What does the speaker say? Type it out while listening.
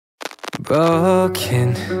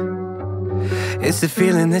broken. It's the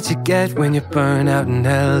feeling that you get when you burn out in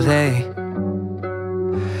LA.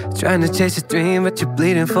 Trying to chase a dream, but you're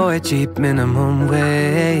bleeding for a cheap minimum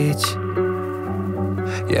wage.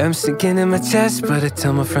 Yeah, I'm sinking in my chest, but I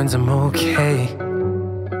tell my friends I'm okay.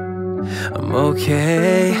 I'm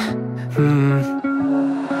okay.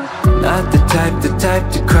 Not the type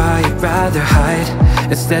to cry, I'd rather hide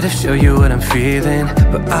instead of show you what I'm feeling.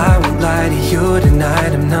 But I won't lie to you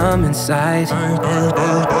tonight, I'm numb inside.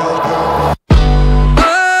 Oh,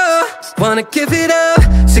 wanna give it up,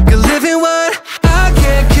 sick of living what I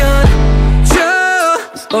can't control.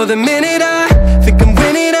 Oh, the minute I think I'm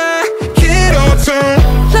winning, I get all turned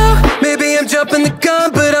low. Maybe I'm jumping the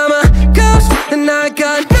gun, but I'm a ghost and I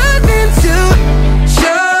got nothing to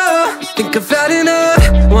show. Think I've had enough,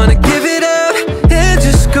 wanna give it up and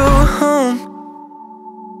just go home.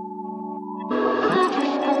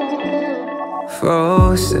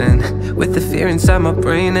 Frozen with the fear inside my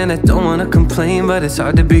brain, and I don't wanna complain, but it's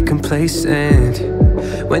hard to be complacent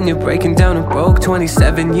when you're breaking down and broke,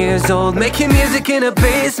 27 years old, making music in a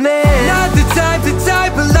basement. Not the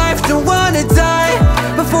type of life to wanna die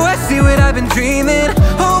before I see what I've been dreaming.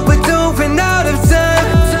 Hope I don't run out of time.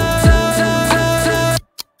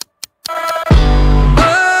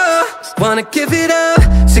 Oh, wanna give it up,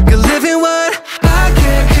 sick of living what I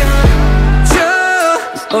can't control.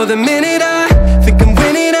 Oh, the minute I think I'm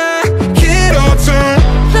winning, I get all turned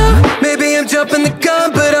low. Maybe I'm jumping the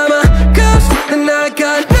gun, but I'm a ghost and I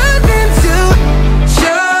got nothing to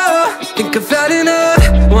show. Think I've had enough,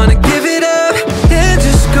 wanna give it up and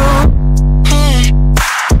just go.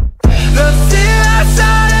 The fear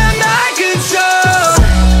outside of my control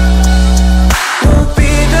won't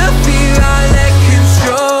be the fear I let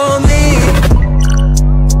control me.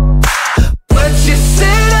 But you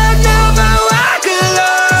said I never walk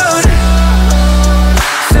alone,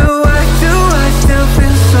 so why do I still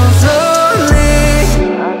feel so lonely?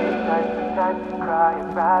 Not the type to cry, I'd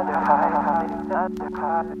rather hide.